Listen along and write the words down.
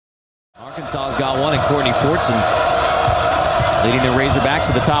Arkansas's got one, and Courtney Fortson leading the Razorbacks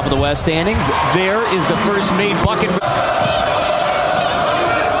to the top of the West standings. There is the first made bucket for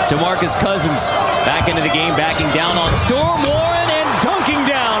DeMarcus Cousins back into the game, backing down on Storm Warren and dunking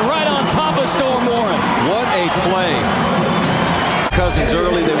down right on top of Storm Warren. What a play. Cousins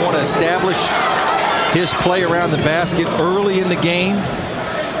early, they want to establish his play around the basket early in the game.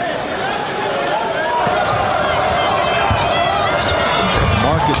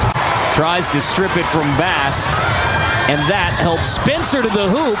 Marcus tries to strip it from Bass, and that helps Spencer to the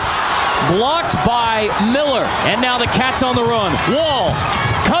hoop, blocked by Miller. And now the Cats on the run. Wall,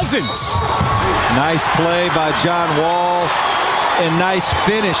 Cousins. Nice play by John Wall, and nice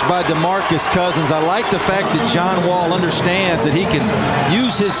finish by DeMarcus Cousins. I like the fact that John Wall understands that he can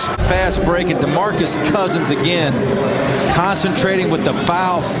use his fast break, and DeMarcus Cousins again concentrating with the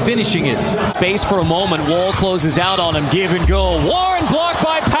foul, finishing it. Base for a moment. Wall closes out on him. Give and go. Warren blocked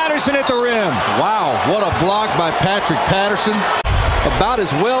by Patterson at the rim. Wow, what a block by Patrick Patterson. About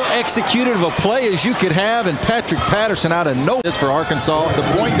as well executed of a play as you could have, and Patrick Patterson out of nowhere for Arkansas.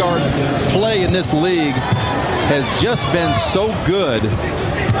 The point guard play in this league has just been so good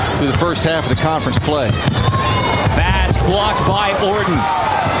through the first half of the conference play. Bass blocked by Orton.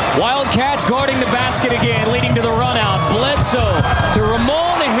 Wildcats guarding the basket again, leading to the run out. Bledsoe to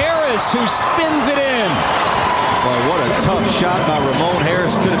Ramon Harris, who spins it in. Boy, what a tough shot by Ramon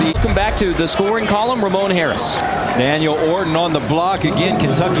Harris. Could have been. Welcome back to the scoring column, Ramon Harris. Daniel Orton on the block. Again,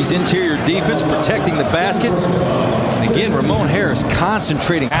 Kentucky's interior defense protecting the basket. And again, Ramon Harris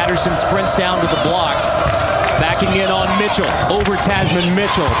concentrating. Patterson sprints down to the block. Backing in on Mitchell. Over Tasman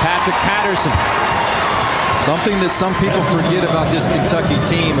Mitchell. Patrick Patterson. Something that some people forget about this Kentucky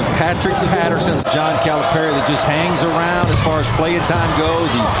team of Patrick Patterson's John Calipari that just hangs around as far as playing time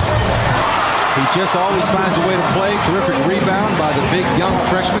goes. He just always finds a way to play. Terrific rebound by the big young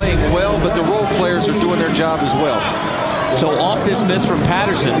freshman. Playing well, but the role players are doing their job as well. So off this miss from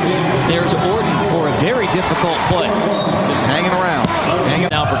Patterson, there's Orton for a very difficult play. Just hanging around.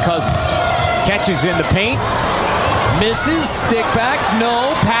 Now for Cousins. Catches in the paint. Misses. Stick back.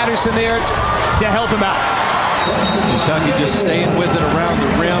 No. Patterson there to help him out. Kentucky just staying with it around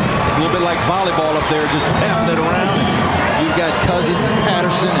the rim. A little bit like volleyball up there, just tapping it around. And you've got Cousins and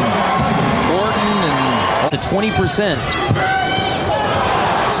Patterson and Orton and to 20%.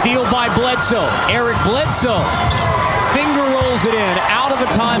 Steal by Bledsoe. Eric Bledsoe. Finger rolls it in. Out of a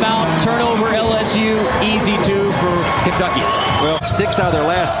timeout. Turnover LSU. Easy two for Kentucky. Well, 6 out of their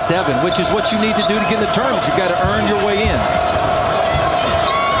last 7, which is what you need to do to get in the tournament. You've got to earn your way in.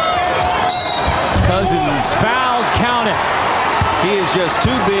 Cousins fouled, count it. He is just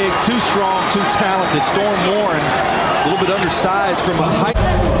too big, too strong, too talented. Storm Warren, a little bit undersized from a height.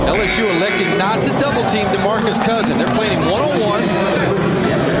 LSU electing not to double team DeMarcus Cousins. They're playing him one-on-one.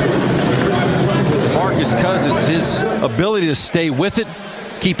 DeMarcus Cousins, his ability to stay with it,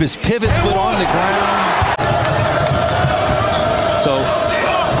 keep his pivot foot on the ground. So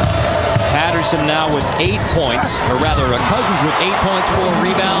Patterson now with 8 points, or rather Cousins with 8 points, 4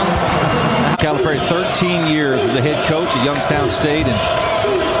 rebounds. Calipari, 13 years, was a head coach at Youngstown State, and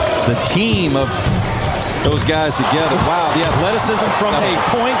the team of those guys together. Wow, the athleticism from a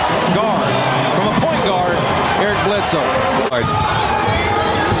point guard. From a point guard, Eric Bledsoe.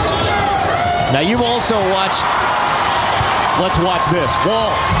 Now you've also watched, let's watch this.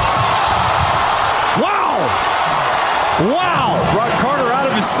 Wall. Wow! Wow! Brought Carter out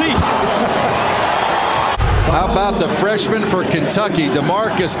of his seat. How about the freshman for Kentucky,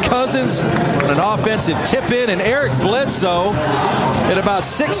 DeMarcus Cousins, on an offensive tip-in, and Eric Bledsoe at about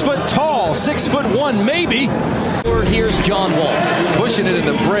 6 foot tall, 6'1" maybe. Here's John Wall. Pushing it in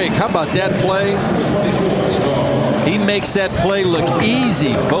the break. How about that play? He makes that play look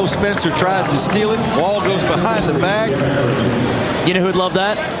easy. Bo Spencer tries to steal it. Wall goes behind the back. You know who'd love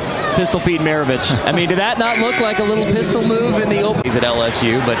that? Pistol Pete Maravich. I mean, did that not look like a little pistol move in the open? He's at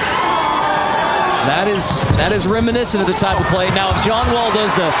LSU, but that is reminiscent of the type of play. Now, if John Wall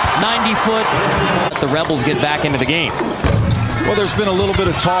does the 90-foot, the Rebels get back into the game. Well, there's been a little bit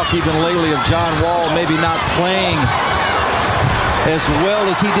of talk even lately of John Wall maybe not playing as well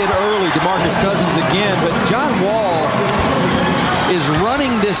as he did early. DeMarcus Cousins again, but John Wall is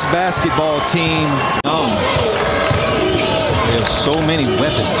running this basketball team. They have so many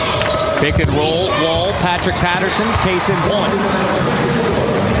weapons. Pick and roll, Wall, Patrick Patterson, case in point.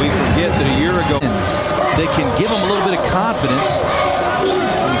 We forget that a year ago they can give him a little bit of confidence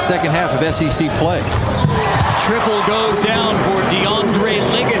in the second half of SEC play. Triple goes down for DeAndre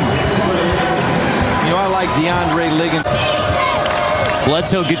Liggins. You know, I like DeAndre Liggins.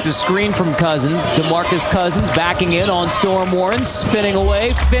 Bledsoe gets a screen from Cousins. DeMarcus Cousins backing in on Storm Warren, spinning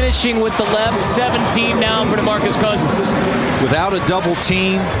away, finishing with the left. 17 now for DeMarcus Cousins. Without a double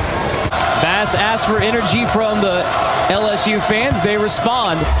team. Bass asks for energy from the LSU fans. They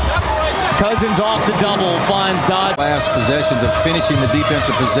respond. Cousins off the double, finds Dodd. Last possessions of finishing the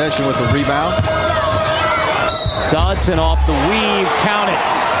defensive possession with a rebound. Dodson off the weave, count it.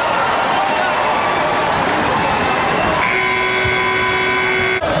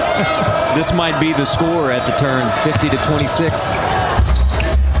 This might be the score at the turn, 50-26.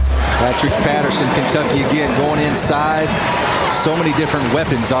 Patrick Patterson, Kentucky again going inside. So many different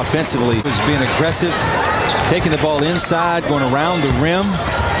weapons offensively. He was being aggressive, taking the ball inside, going around the rim.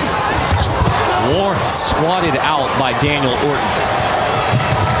 Warren swatted out by Daniel Orton.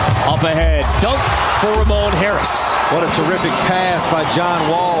 Up ahead, dunk for Ramon Harris. What a terrific pass by John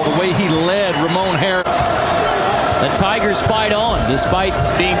Wall, the way he led Ramon Harris. The Tigers fight on despite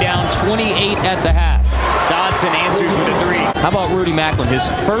being down 28 at the half. Dodson answers with a three. How about Rudy Macklin? His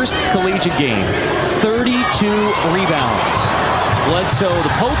first collegiate game, 32 rebounds. Bledsoe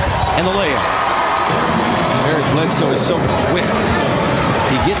the poke and the layup. Eric Bledsoe is so quick.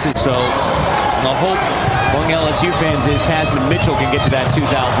 He gets it. So the hope among LSU fans is Tasman Mitchell can get to that 2,000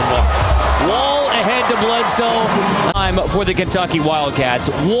 mark. Wall ahead to Bledsoe. Time for the Kentucky Wildcats.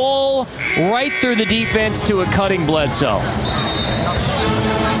 Wall right through the defense to a cutting Bledsoe.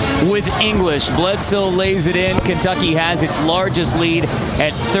 With English, Bledsoe lays it in. Kentucky has its largest lead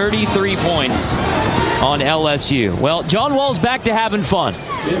at 33 points on LSU. Well, John Wall's back to having fun.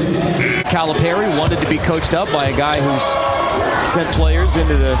 Calipari wanted to be coached up by a guy who's sent players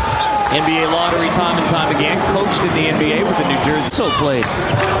into the NBA lottery time and time again. Coached in the NBA with the New Jersey. So played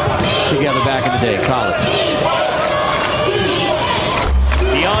together back in the day, college.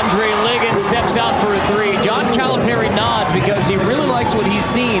 DeAndre Liggins steps out for a three. John Calipari nods because he really likes what he's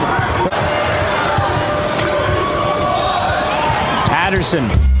seen. Patterson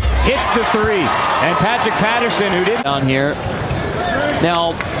hits the three. And Patrick Patterson, who did down here.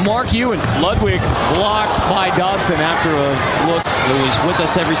 Now, Mark Ewan, Ludwig blocked by Dodson after a look who was with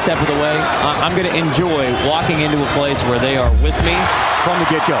us every step of the way. I'm going to enjoy walking into a place where they are with me from the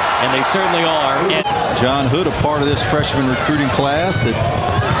get-go, and they certainly are. And John Hood, a part of this freshman recruiting class that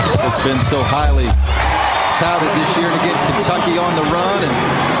has been so highly touted this year to get Kentucky on the run. And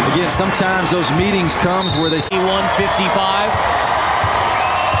again, sometimes those meetings comes where they see 155.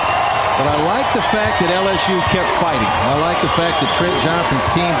 But I like the fact that LSU kept fighting. I like the fact that Trent Johnson's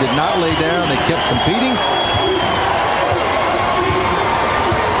team did not lay down. They kept competing.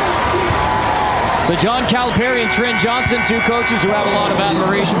 So John Calipari and Trent Johnson, two coaches who have a lot of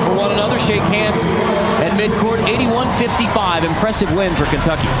admiration for one another, shake hands at midcourt. 81-55, impressive win for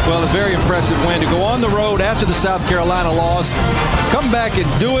Kentucky. Well, a very impressive win to go on the road after the South Carolina loss, come back and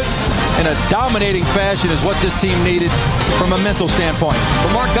do it in a dominating fashion is what this team needed from a mental standpoint.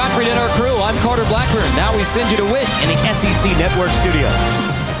 For Mark Gottfried and our crew, I'm Carter Blackburn. Now we send you to wit in the SEC Network studio.